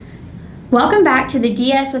Welcome back to the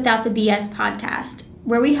DS Without the BS podcast,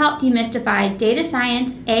 where we help demystify data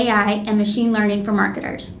science, AI, and machine learning for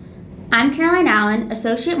marketers. I'm Caroline Allen,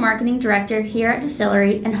 Associate Marketing Director here at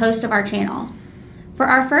Distillery and host of our channel. For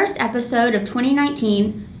our first episode of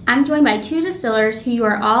 2019, I'm joined by two distillers who you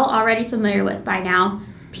are all already familiar with by now,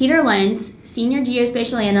 Peter Lenz, Senior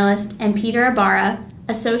Geospatial Analyst, and Peter Ibarra,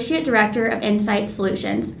 Associate Director of Insight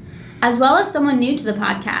Solutions, as well as someone new to the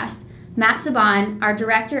podcast, Matt Sabban, our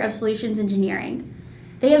Director of Solutions Engineering.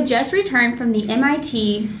 They have just returned from the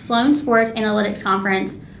MIT Sloan Sports Analytics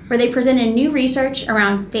Conference, where they presented new research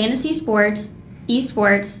around fantasy sports,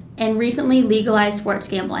 esports, and recently legalized sports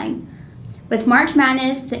gambling. With March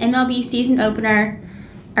Madness, the MLB season opener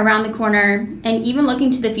around the corner, and even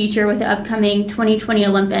looking to the future with the upcoming 2020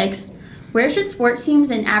 Olympics, where should sports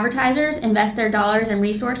teams and advertisers invest their dollars and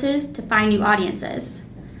resources to find new audiences?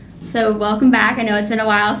 So welcome back. I know it's been a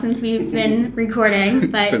while since we've been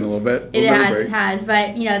recording, but it's been a little bit. It has.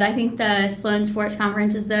 But I think the Sloan Sports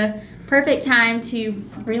Conference is the perfect time to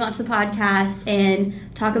relaunch the podcast and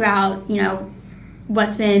talk about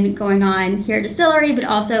what's been going on here at Distillery, but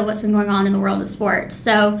also what's been going on in the world of sports.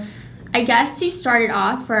 So I guess to start it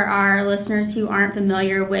off for our listeners who aren't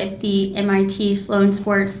familiar with the MIT Sloan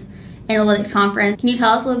Sports Analytics Conference, can you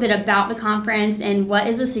tell us a little bit about the conference and what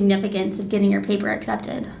is the significance of getting your paper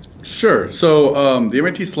accepted? Sure. So the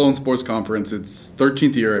MIT Sloan Sports Conference, it's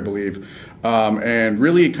 13th year, I believe, and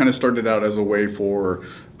really it kind of started out as a way for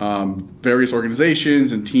various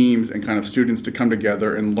organizations and teams and kind of students to come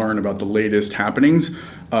together and learn about the latest happenings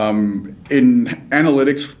in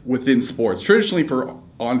analytics within sports. Traditionally for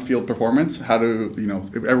on-field performance,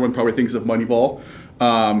 everyone probably thinks of Moneyball.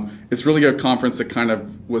 It's really a conference that kind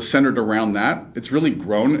of was centered around that. It's really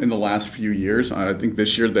grown in the last few years. I think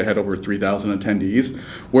this year they had over 3,000 attendees,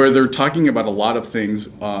 where they're talking about a lot of things,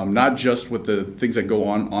 not just with the things that go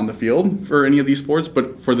on the field for any of these sports,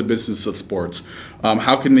 but for the business of sports.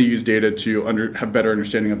 How can they use data to have better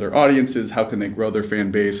understanding of their audiences? How can they grow their fan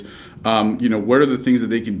base? What are the things that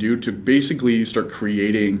they can do to basically start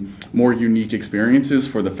creating more unique experiences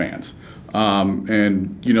for the fans?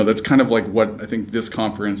 That's kind of like what I think this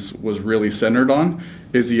conference was really centered on,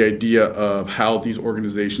 is the idea of how these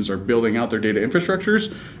organizations are building out their data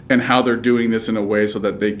infrastructures and how they're doing this in a way so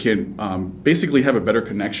that they can basically have a better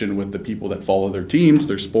connection with the people that follow their teams,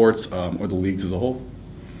 their sports, or the leagues as a whole.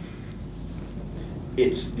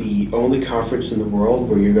 It's the only conference in the world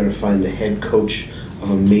where you're going to find the head coach of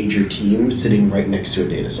a major team sitting right next to a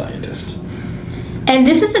data scientist. And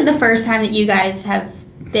this isn't the first time that you guys have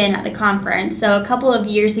been at the conference. So a couple of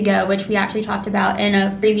years ago, which we actually talked about in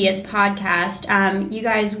a previous podcast, you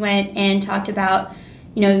guys went and talked about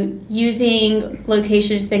using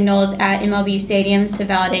location signals at MLB stadiums to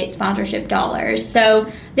validate sponsorship dollars. So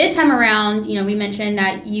this time around, we mentioned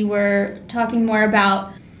that you were talking more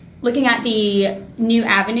about looking at the new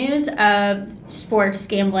avenues of sports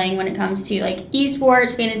gambling when it comes to like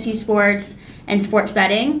esports, fantasy sports, and sports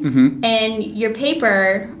betting. Mm-hmm. And your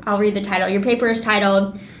paper, I'll read the title. Your paper is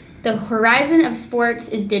titled, "The Horizon of Sports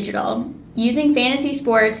is Digital, Using Fantasy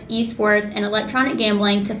Sports, Esports, and Electronic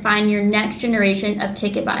Gambling to Find Your Next Generation of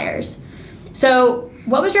Ticket Buyers." So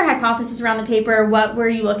what was your hypothesis around the paper? What were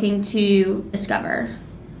you looking to discover?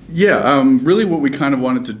 Yeah, really what we kind of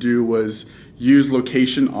wanted to do was use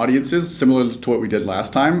location audiences, similar to what we did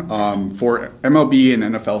last time, for MLB and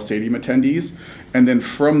NFL stadium attendees. And then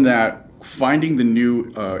from that, finding the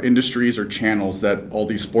new industries or channels that all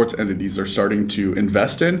these sports entities are starting to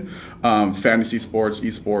invest in. Fantasy sports,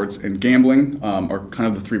 esports, and gambling are kind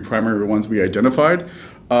of the three primary ones we identified.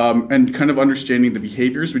 And kind of understanding the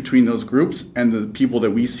behaviors between those groups and the people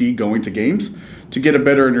that we see going to games to get a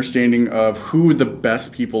better understanding of who the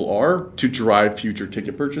best people are to drive future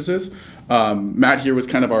ticket purchases. Matt here was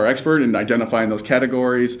kind of our expert in identifying those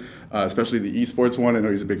categories, especially the esports one. I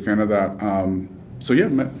know he's a big fan of that. So yeah,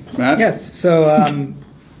 Matt? Yes, so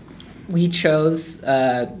we chose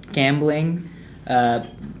gambling,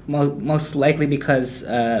 most likely because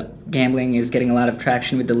gambling is getting a lot of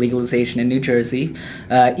traction with the legalization in New Jersey.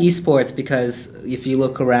 Esports, because if you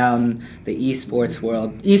look around the esports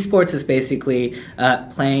world, esports is basically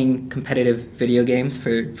playing competitive video games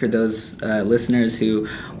for those listeners who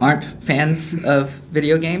aren't fans of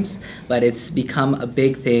video games, but it's become a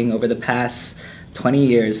big thing over the past 20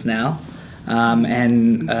 years now.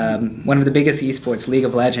 And one of the biggest esports, League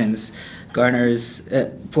of Legends, garners,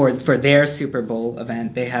 for their Super Bowl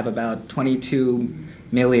event, they have about 22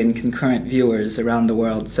 million concurrent viewers around the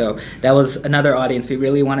world. So that was another audience we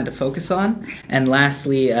really wanted to focus on. And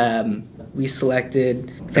lastly, we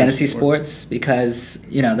selected fantasy sports because,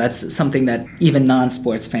 that's something that even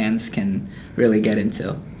non-sports fans can really get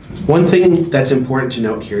into. One thing that's important to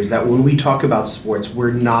note here is that when we talk about sports,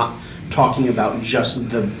 we're not talking about just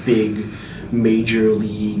the big major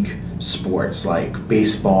league sports like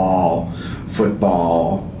baseball,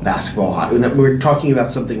 football, basketball, hockey. We're talking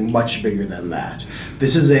about something much bigger than that.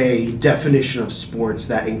 This is a definition of sports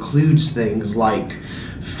that includes things like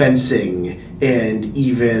fencing and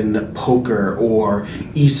even poker or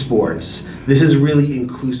esports. This is really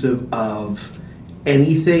inclusive of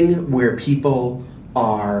anything where people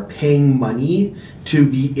are paying money to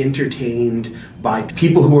be entertained by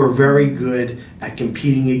people who are very good at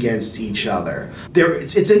competing against each other.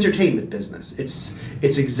 It's entertainment business. It's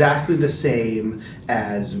exactly the same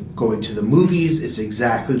as going to the movies. It's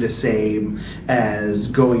exactly the same as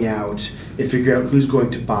going out and figuring out who's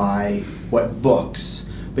going to buy what books.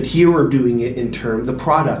 But here we're doing it the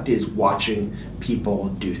product is watching people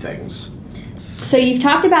do things. So you've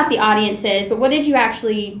talked about the audiences, but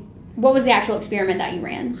what was the actual experiment that you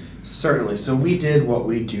ran? Certainly. So we did what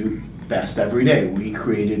we do best every day. We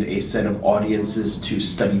created a set of audiences to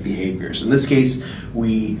study behaviors. In this case,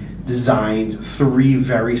 we designed 3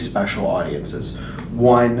 very special audiences.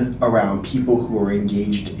 One around people who are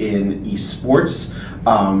engaged in esports.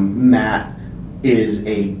 Matt is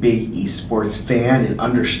a big esports fan and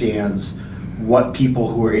understands what people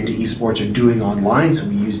who are into esports are doing online, so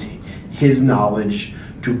we used his knowledge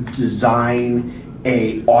to design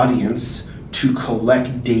a audience to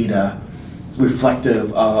collect data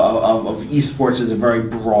reflective of esports as a very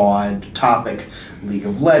broad topic. League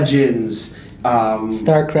of Legends,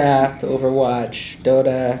 StarCraft, Overwatch,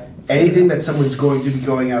 Dota. Anything that someone's going to be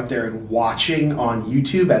going out there and watching on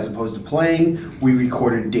YouTube as opposed to playing, we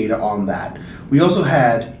recorded data on that. We also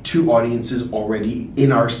had 2 audiences already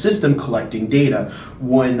in our system collecting data,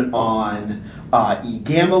 one on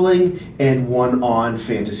e-gambling and one on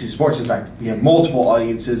fantasy sports. In fact, we have multiple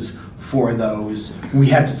audiences for those. We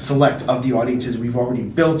had to select of the audiences we've already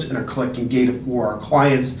built and are collecting data for our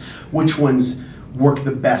clients, which ones work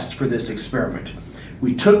the best for this experiment.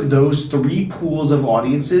 We took those 3 pools of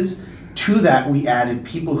audiences. To that, we added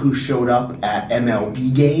people who showed up at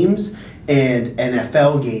MLB games and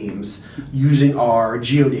NFL games using our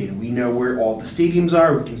geodata. We know where all the stadiums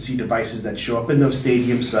are. We can see devices that show up in those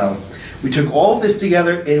stadiums. So we took all of this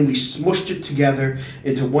together and we smushed it together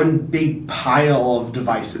into one big pile of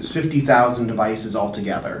devices, 50,000 devices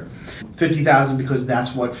altogether. 50,000 because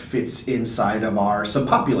that's what fits inside of our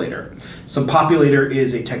subpopulator. Subpopulator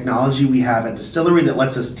is a technology we have at Distillery that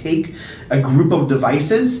lets us take a group of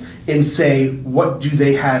devices and say, what do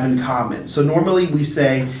they have in common? So normally we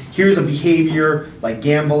say, here's a behavior like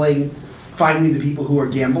gambling, find me the people who are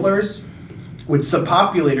gamblers. With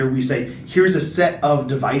Subpopulator, we say, here's a set of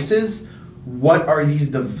devices. What are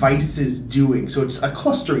these devices doing? So it's a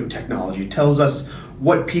clustering technology. It tells us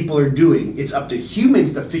what people are doing. It's up to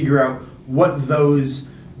humans to figure out what those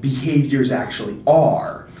behaviors actually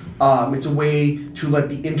are. It's a way to let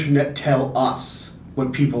the internet tell us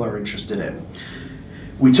what people are interested in.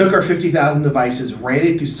 We took our 50,000 devices, ran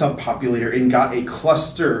it through Subpopulator, and got a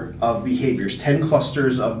cluster of behaviors, 10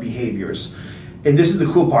 clusters of behaviors. And this is the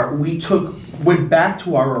cool part. We went back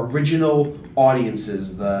to our original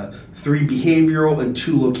audiences, the 3 behavioral and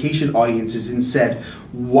 2 location audiences, and said,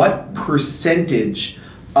 what percentage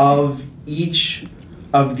of each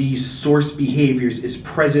of these source behaviors is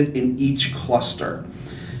present in each cluster?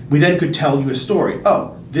 We then could tell you a story.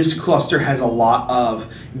 Oh, this cluster has a lot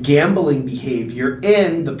of gambling behavior,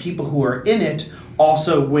 and the people who are in it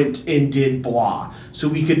also went and did blah. So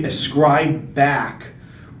we could ascribe back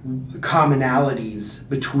commonalities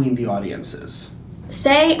between the audiences.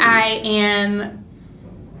 Say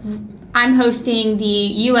I'm hosting the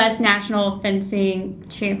U.S. National Fencing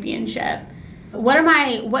Championship.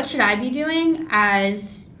 What should I be doing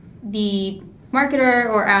as the marketer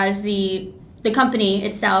or as the company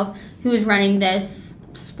itself who's running this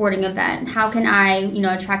sporting event? How can I,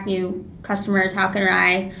 attract new customers? How can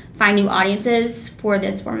I find new audiences for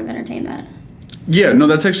this form of entertainment? Yeah, no,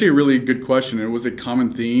 that's actually a really good question. It was a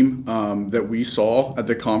common theme that we saw at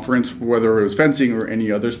the conference, whether it was fencing or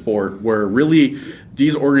any other sport, where really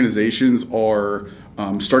these organizations are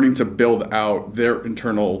starting to build out their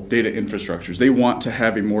internal data infrastructures. They want to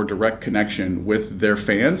have a more direct connection with their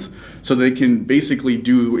fans so they can basically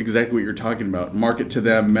do exactly what you're talking about, market to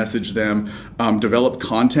them, message them, develop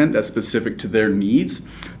content that's specific to their needs.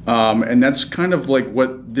 And that's kind of like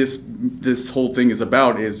what this whole thing is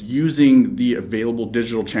about, is using the available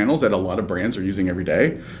digital channels that a lot of brands are using every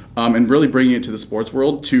day, and really bringing it to the sports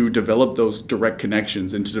world to develop those direct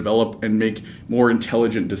connections and to develop and make more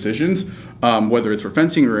intelligent decisions, whether it's for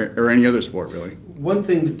fencing or any other sport, really. One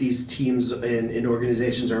thing that these teams and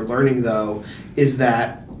organizations are learning, though, is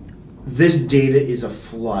that this data is a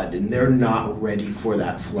flood, and they're not ready for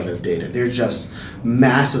that flood of data. They're just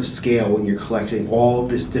massive scale when you're collecting all of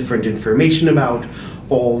this different information about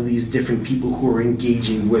all of these different people who are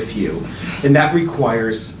engaging with you. And that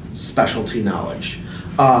requires specialty knowledge.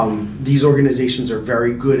 These organizations are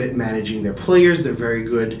very good at managing their players. They're very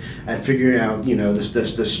good at figuring out,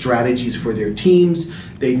 the strategies for their teams.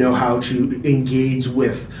 They know how to engage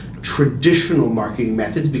with traditional marketing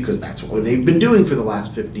methods because that's what they've been doing for the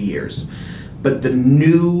last 50 years. But the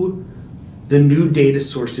new data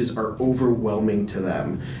sources are overwhelming to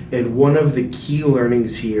them. And one of the key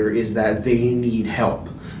learnings here is that they need help.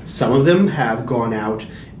 Some of them have gone out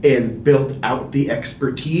and built out the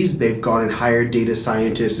expertise. They've gone and hired data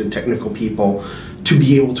scientists and technical people to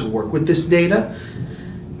be able to work with this data,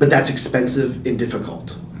 but that's expensive and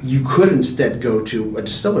difficult. You could instead go to a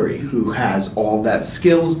distillery who has all that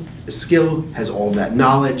skill, has all that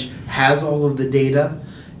knowledge, has all of the data,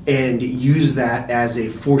 and use that as a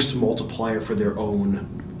force multiplier for their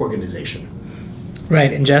own organization.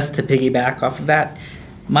 Right, and just to piggyback off of that,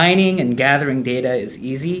 mining and gathering data is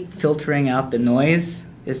easy. Filtering out the noise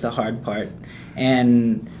is the hard part.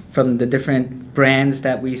 And from the different brands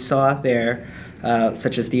that we saw there,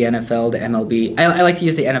 such as the NFL, the MLB, I like to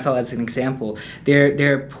use the NFL as an example.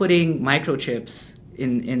 They're putting microchips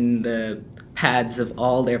in the pads of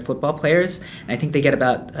all their football players, and I think they get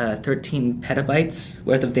about 13 petabytes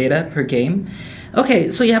worth of data per game.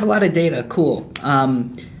 Okay, so you have a lot of data, cool. How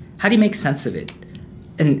do you make sense of it?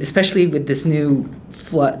 And especially with this new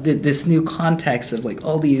this new context of like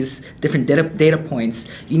all these different data points,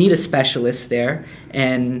 you need a specialist there,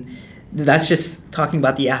 and that's just talking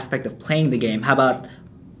about the aspect of playing the game. How about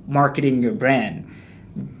marketing your brand?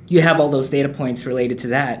 You have all those data points related to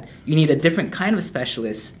that. You need a different kind of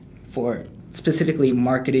specialist for specifically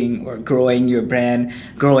marketing or growing your brand,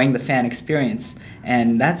 growing the fan experience.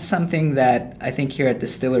 And that's something that I think here at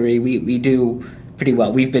Distillery we do pretty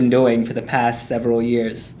well. We've been doing for the past several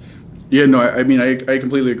years. Yeah, no, I mean, I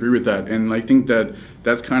completely agree with that. And I think that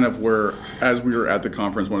that's kind of where, as we were at the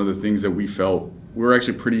conference, one of the things that we felt we were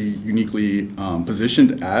actually pretty uniquely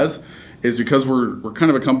positioned as is because we're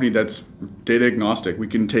kind of a company that's data agnostic. We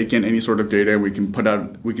can take in any sort of data, we can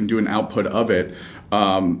do an output of it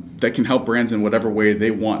that can help brands in whatever way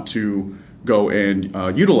they want to go and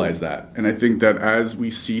utilize that. And I think that as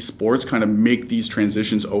we see sports kind of make these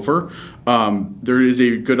transitions over, there is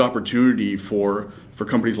a good opportunity for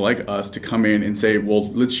companies like us to come in and say,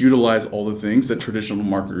 well, let's utilize all the things that traditional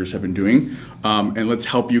marketers have been doing, and let's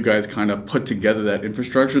help you guys kind of put together that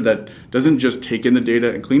infrastructure that doesn't just take in the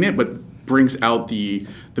data and clean it, but brings out the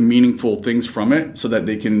meaningful things from it so that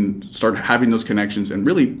they can start having those connections and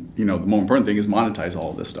really, the more important thing is monetize all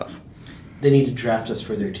of this stuff. They need to draft us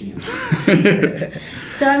for their teams.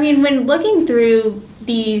 So, I mean, when looking through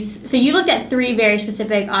these, so you looked at 3 very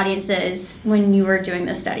specific audiences when you were doing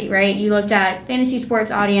this study, right? You looked at fantasy sports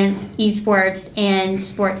audience, esports, and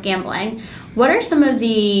sports gambling. What are some of the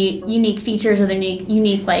unique features or the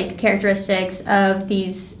unique characteristics of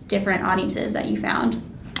these different audiences that you found?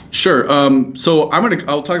 Sure. So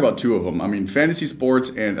I'll talk about 2 of them. I mean, fantasy sports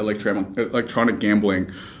and electronic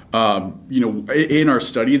gambling. In our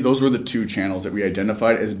study, those were the 2 channels that we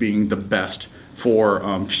identified as being the best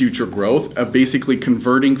for future growth, basically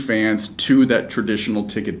converting fans to that traditional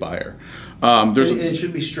ticket buyer. And it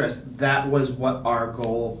should be stressed, that was what our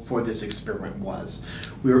goal for this experiment was.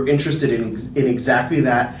 We were interested in exactly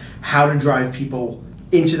that, how to drive people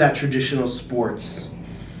into that traditional sports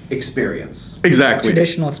experience. Exactly.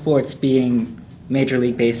 Traditional sports being Major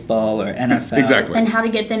League Baseball or NFL. Exactly. And how to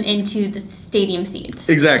get them into the stadium seats.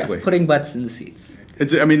 Exactly. That's putting butts in the seats.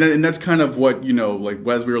 And that's kind of what,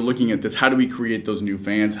 as we were looking at this, how do we create those new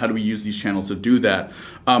fans? How do we use these channels to do that?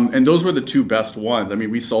 And those were the 2 best ones. I mean,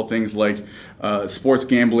 we saw things like sports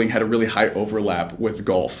gambling had a really high overlap with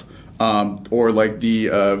golf. Or like the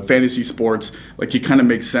fantasy sports, like it kind of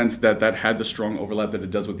makes sense that had the strong overlap that it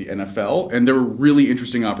does with the NFL. And there were really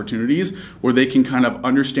interesting opportunities where they can kind of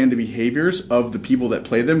understand the behaviors of the people that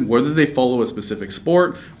play them, whether they follow a specific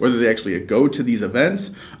sport, whether they actually go to these events,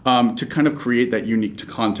 to kind of create that unique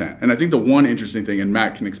content. And I think the one interesting thing, and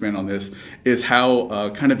Matt can expand on this, is how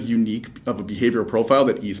kind of unique of a behavioral profile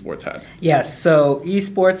that esports had. Yes, so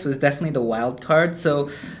esports was definitely the wild card. So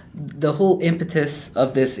the whole impetus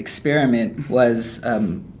of this experiment was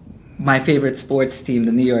my favorite sports team,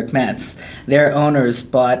 the New York Mets. Their owners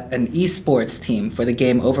bought an esports team for the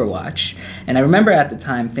game Overwatch. And I remember at the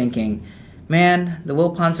time thinking, man, the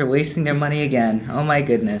Wilpons are wasting their money again. Oh my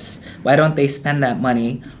goodness. Why don't they spend that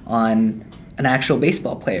money on an actual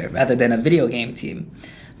baseball player rather than a video game team?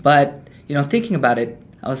 But, thinking about it,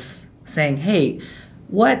 I was saying, hey,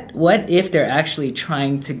 what if they're actually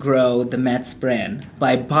trying to grow the Mets brand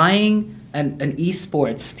by buying an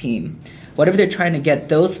esports team? What if they're trying to get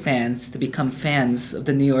those fans to become fans of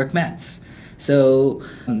the New York Mets? So,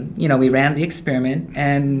 we ran the experiment,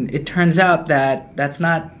 and it turns out that that's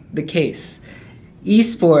not the case.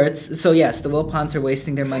 Esports, so yes, the Wilpons are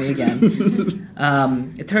wasting their money again.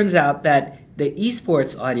 It turns out that the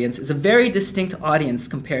esports audience is a very distinct audience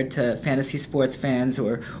compared to fantasy sports fans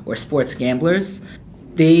or sports gamblers.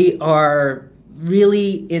 They are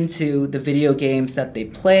really into the video games that they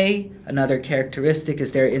play. Another characteristic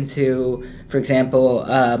is they're into, for example,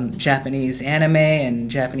 Japanese anime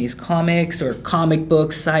and Japanese comics or comic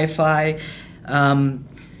books, sci-fi.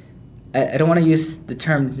 I don't want to use the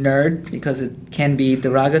term nerd because it can be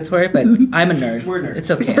derogatory, but I'm a nerd. We're nerds.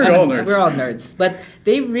 It's okay. We're all nerds. We're all nerds. But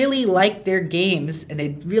they really like their games, and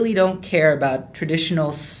they really don't care about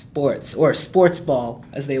traditional sports, or sports ball,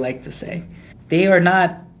 as they like to say. They are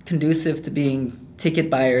not conducive to being ticket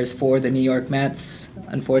buyers for the New York Mets,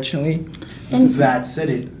 unfortunately. And that said,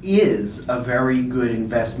 it is a very good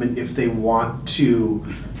investment if they want to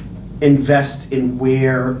invest in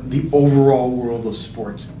where the overall world of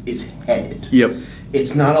sports is headed. Yep.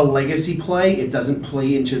 It's not a legacy play. It doesn't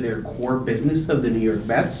play into their core business of the New York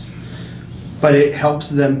Mets, but it helps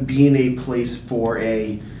them be in a place for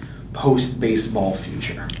a post-baseball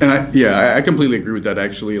future. And I completely agree with that,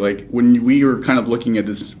 actually. Like, when we were kind of looking at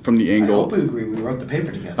this from the I angle... hope we agree. We wrote the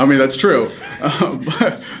paper together. I mean, that's true.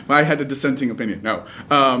 But I had a dissenting opinion. No.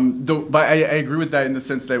 But I agree with that in the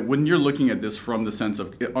sense that when you're looking at this from the sense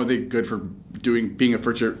of, are they good for being a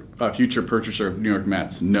future purchaser of New York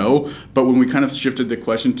Mets? No. But when we kind of shifted the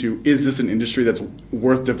question to, is this an industry that's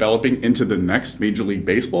worth developing into the next Major League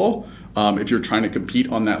Baseball? If you're trying to compete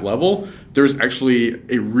on that level, there's actually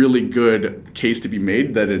a really good case to be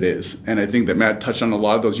made that it is. And I think that Matt touched on a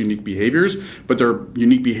lot of those unique behaviors, but they're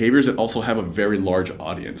unique behaviors that also have a very large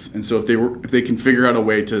audience. And so if they can figure out a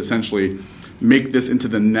way to essentially make this into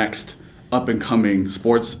the next up and coming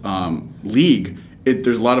sports league,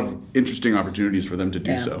 there's a lot of interesting opportunities for them to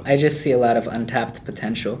do so. I just see a lot of untapped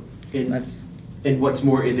potential. And what's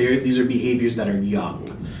more, these are behaviors that are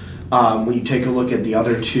young. When you take a look at the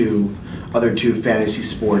other two fantasy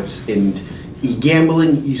sports and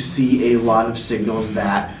e-gambling, you see a lot of signals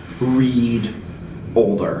that read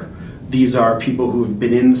older. These are people who have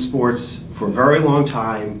been in sports for a very long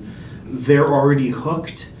time. They're already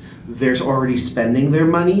hooked. They're already spending their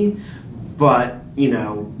money, but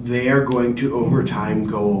they are going to over time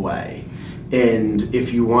go away. And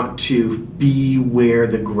if you want to be where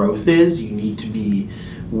the growth is, you need to be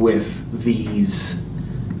with these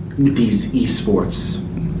esports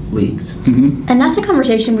leagues. Mm-hmm. And that's a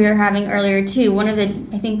conversation we were having earlier too. One of the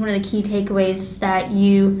key takeaways that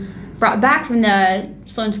you brought back from the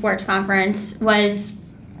Sloan Sports Conference was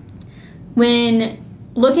when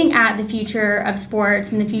looking at the future of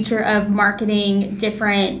sports and the future of marketing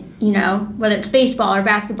different, whether it's baseball or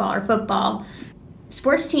basketball or football,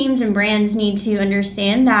 sports teams and brands need to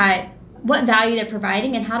understand that what value they're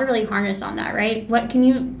providing and how to really harness on that, right? Why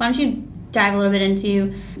don't you dive a little bit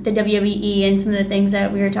into the WWE and some of the things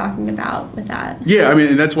that we were talking about with that? Yeah, I mean,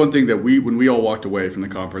 and that's one thing that when we all walked away from the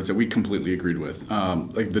conference, that we completely agreed with.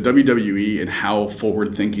 Like the WWE and how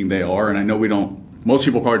forward-thinking they are, and I know most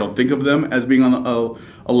people probably don't think of them as being on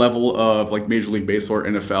a level of like Major League Baseball or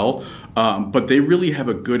NFL, but they really have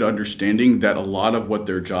a good understanding that a lot of what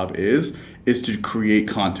their job is to create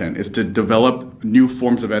content, is to develop new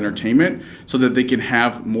forms of entertainment so that they can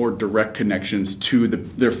have more direct connections to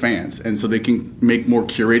their fans, and so they can make more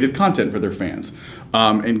curated content for their fans,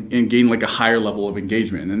 and gain like a higher level of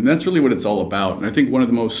engagement. And that's really what it's all about. And I think one of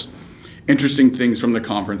the most interesting things from the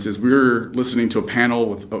conference is we were listening to a panel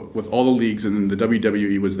with all the leagues, and then the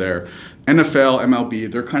WWE was there. NFL,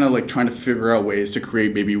 MLB, they're kind of like trying to figure out ways to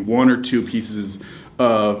create maybe one or two pieces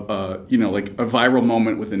of like a viral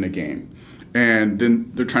moment within a game. And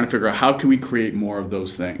then they're trying to figure out how can we create more of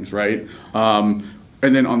those things, right?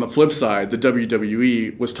 And then on the flip side, the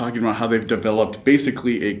WWE was talking about how they've developed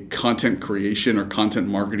basically a content creation or content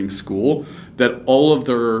marketing school that all of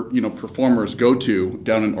their performers go to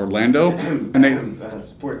down in Orlando. And they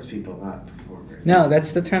sports people, not performers. No,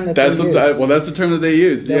 that's the term they use. That's the term that they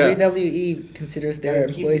use. WWE considers their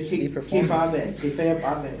employees to be performers. Keep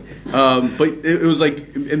on it. But it was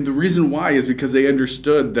like, and the reason why is because they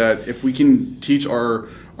understood that if we can teach our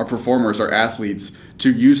performers, our athletes,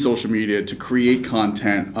 to use social media to create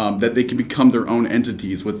content that they can become their own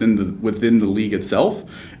entities within the league itself,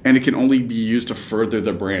 and it can only be used to further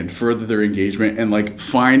their brand, further their engagement, and like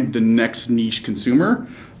find the next niche consumer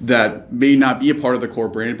that may not be a part of the core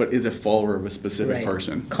brand but is a follower of a specific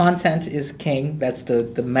person. Content is king. That's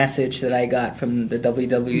the message that I got from the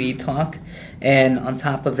WWE talk. And on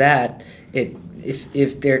top of that,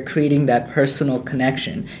 if they're creating that personal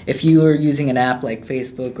connection, if you are using an app like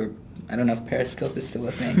Facebook, or I don't know if Periscope is still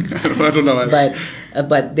a thing. I don't know.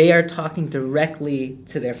 But they are talking directly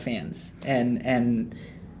to their fans, and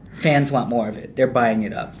fans want more of it. They're buying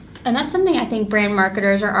it up. And that's something I think brand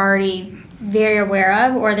marketers are already very aware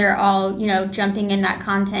of, or they're all, jumping in that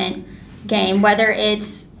content game, whether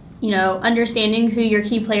it's, understanding who your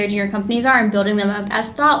key players in your companies are and building them up as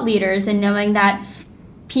thought leaders, and knowing that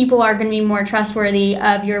people are going to be more trustworthy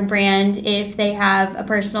of your brand if they have a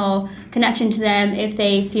personal connection to them, if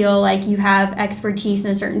they feel like you have expertise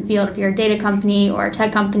in a certain field, if you're a data company or a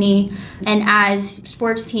tech company. And as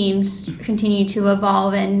sports teams continue to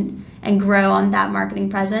evolve and grow on that marketing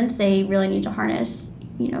presence, they really need to harness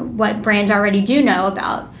what brands already do know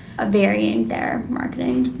about varying their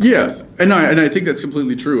marketing. Yeah, and I think that's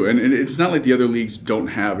completely true. And it's not like the other leagues don't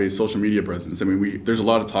have a social media presence. I mean, there's a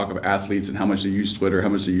lot of talk of athletes and how much they use Twitter, how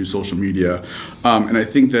much they use social media. And I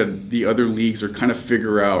think that the other leagues are kind of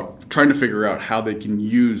trying to figure out how they can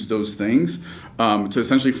use those things to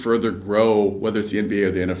essentially further grow, whether it's the NBA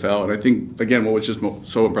or the NFL. And I think, again, what was just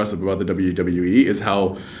so impressive about the WWE is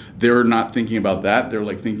how they're not thinking about that. They're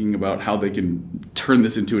like thinking about how they can turn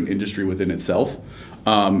this into an industry within itself.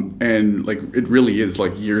 And like it really is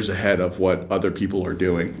like years ahead of what other people are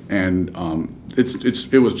doing, and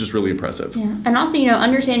it was just really impressive. Yeah, and also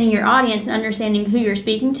understanding your audience and understanding who you're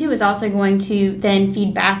speaking to is also going to then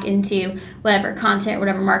feed back into whatever content,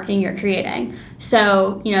 whatever marketing you're creating.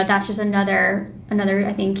 So that's just another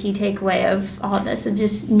I think key takeaway of all of this, of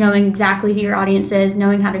just knowing exactly who your audience is,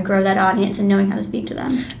 knowing how to grow that audience, and knowing how to speak to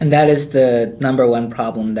them. And that is the number one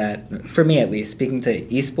problem that, for me at least, speaking to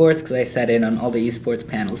esports, because I sat in on all the esports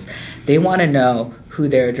panels, they want to know who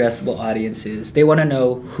their addressable audience is. They want to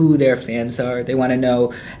know who their fans are. They want to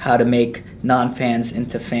know how to make non-fans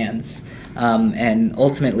into fans. And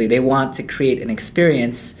ultimately, they want to create an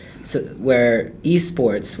experience where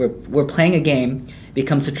esports, where we're playing a game,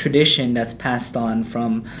 becomes a tradition that's passed on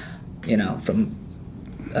from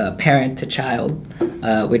parent to child,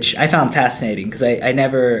 which I found fascinating, because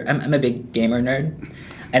I'm a big gamer nerd.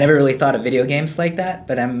 I never really thought of video games like that,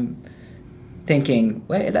 but I'm thinking,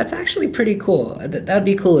 wait, that's actually pretty cool. That would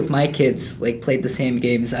be cool if my kids played the same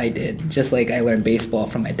games I did, just like I learned baseball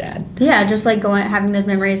from my dad. Yeah, just having those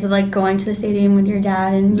memories of going to the stadium with your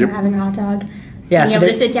dad and having a hot dog. Yeah, being able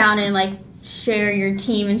to sit down and share your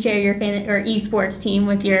team and share your or esports team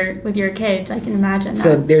with your kids. I can imagine that.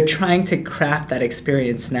 So they're trying to craft that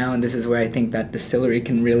experience now, and this is where I think that Distillery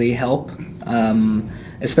can really help,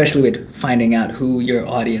 especially with finding out who your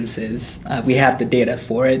audience is. We have the data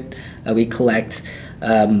for it. We collect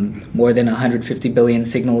more than 150 billion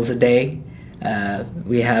signals a day.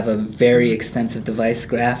 We have a very extensive device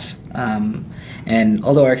graph. And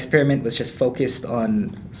although our experiment was just focused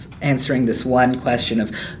on answering this one question of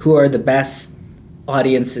who are the best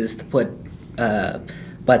audiences to put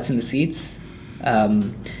butts in the seats,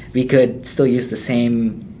 we could still use the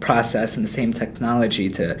same process and the same technology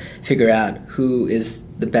to figure out who is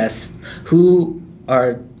the best, who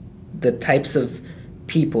are the types of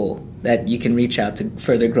people that you can reach out to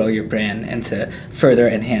further grow your brand and to further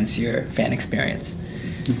enhance your fan experience.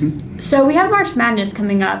 Mm-hmm. So we have March Madness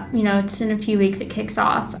coming up. It's in a few weeks. It kicks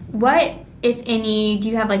off. What, if any, do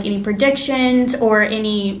you have any predictions or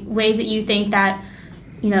any ways that you think that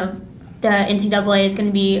the NCAA is going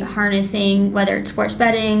to be harnessing, whether it's sports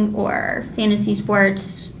betting or fantasy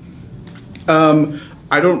sports?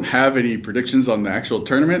 I don't have any predictions on the actual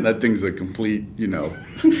tournament. That thing's a complete,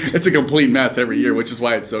 it's a complete mess every year, which is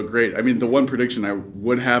why it's so great. I mean, the one prediction I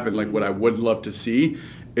would have, and what I would love to see,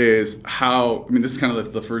 is this is kind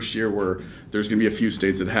of the first year where there's going to be a few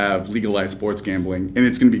states that have legalized sports gambling, and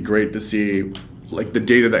it's going to be great to see the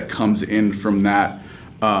data that comes in from that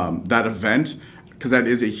event, because that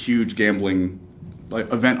is a huge gambling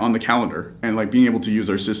event on the calendar, and being able to use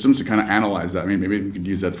our systems to kind of analyze that. I mean, maybe we could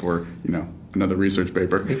use that for another research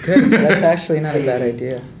paper. We could. That's actually not a bad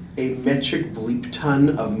idea. A metric bleep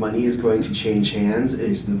ton of money is going to change hands.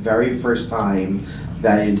 It is the very first time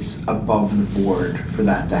that it's above the board for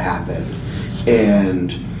that to happen.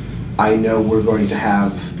 And I know we're going to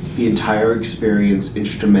have the entire experience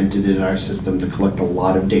instrumented in our system to collect a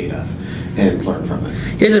lot of data and learn from it.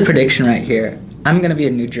 Here's a prediction right here. I'm going to be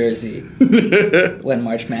in New Jersey when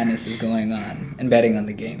March Madness is going on and betting on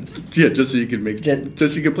the games. Yeah, just so you can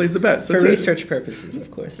just so you can place the bets. That's For it. research purposes, of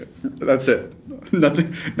course. That's it.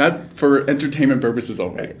 Nothing, not for entertainment purposes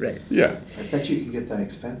only. Right. Yeah. I bet you could get that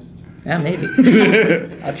expensed. Yeah, maybe.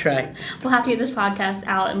 I'll try. We'll have to get this podcast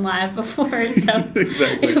out and live before, so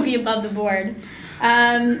Exactly. it'll be above the board.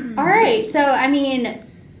 All right, so I mean,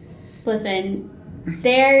 listen,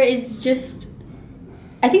 there is just,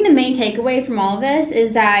 I think the main takeaway from all of this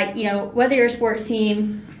is that, you know, whether you're a sports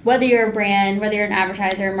team, whether you're a brand, whether you're an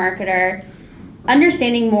advertiser or marketer,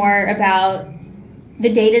 understanding more about the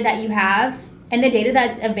data that you have and the data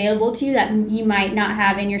that's available to you that you might not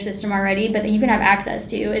have in your system already, but that you can have access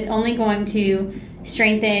to, it's only going to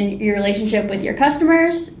strengthen your relationship with your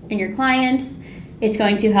customers and your clients. It's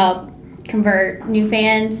going to help convert new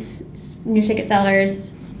fans, new ticket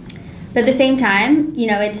sellers. But at the same time, you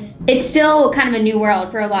know, it's still kind of a new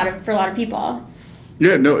world for a lot of people.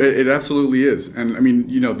 Yeah, no, it absolutely is. And I mean,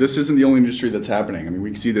 you know, this isn't the only industry that's happening. I mean,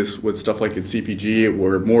 we can see this with stuff like in CPG,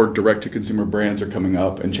 where more direct-to-consumer brands are coming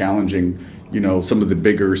up and challenging, you know, some of the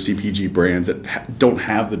bigger CPG brands that don't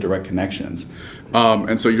have the direct connections.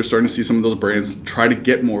 And so you're starting to see some of those brands try to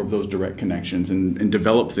get more of those direct connections and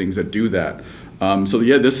develop things that do that. So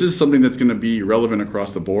yeah, this is something that's going to be relevant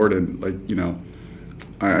across the board. And like, you know,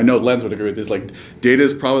 I know Lenz would agree with this. Like, data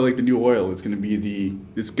is probably like the new oil. It's going to be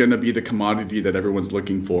the commodity that everyone's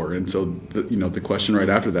looking for. And so, the question right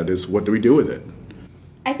after that is, what do we do with it?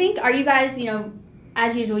 I think, are you guys, you know,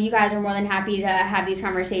 as usual, you guys are more than happy to have these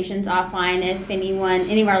conversations offline if any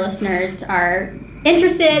of our listeners are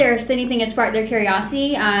interested or if anything has sparked their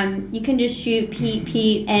curiosity. You can just shoot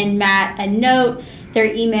Pete, and Matt a note. Their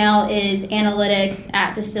email is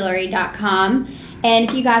analytics@distillery.com. And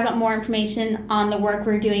if you guys want more information on the work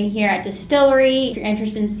we're doing here at Distillery, if you're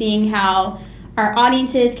interested in seeing how our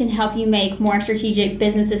audiences can help you make more strategic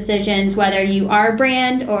business decisions, whether you are a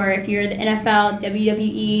brand or if you're the NFL,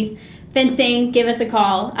 WWE, fencing, give us a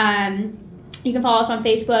call. You can follow us on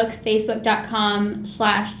Facebook,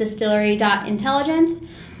 facebook.com/distillery.intelligence,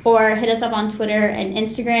 or hit us up on Twitter and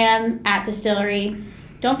Instagram @Distillery.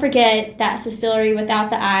 Don't forget that's Distillery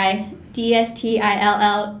without the I,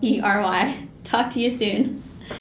 DSTILLERY. Talk to you soon.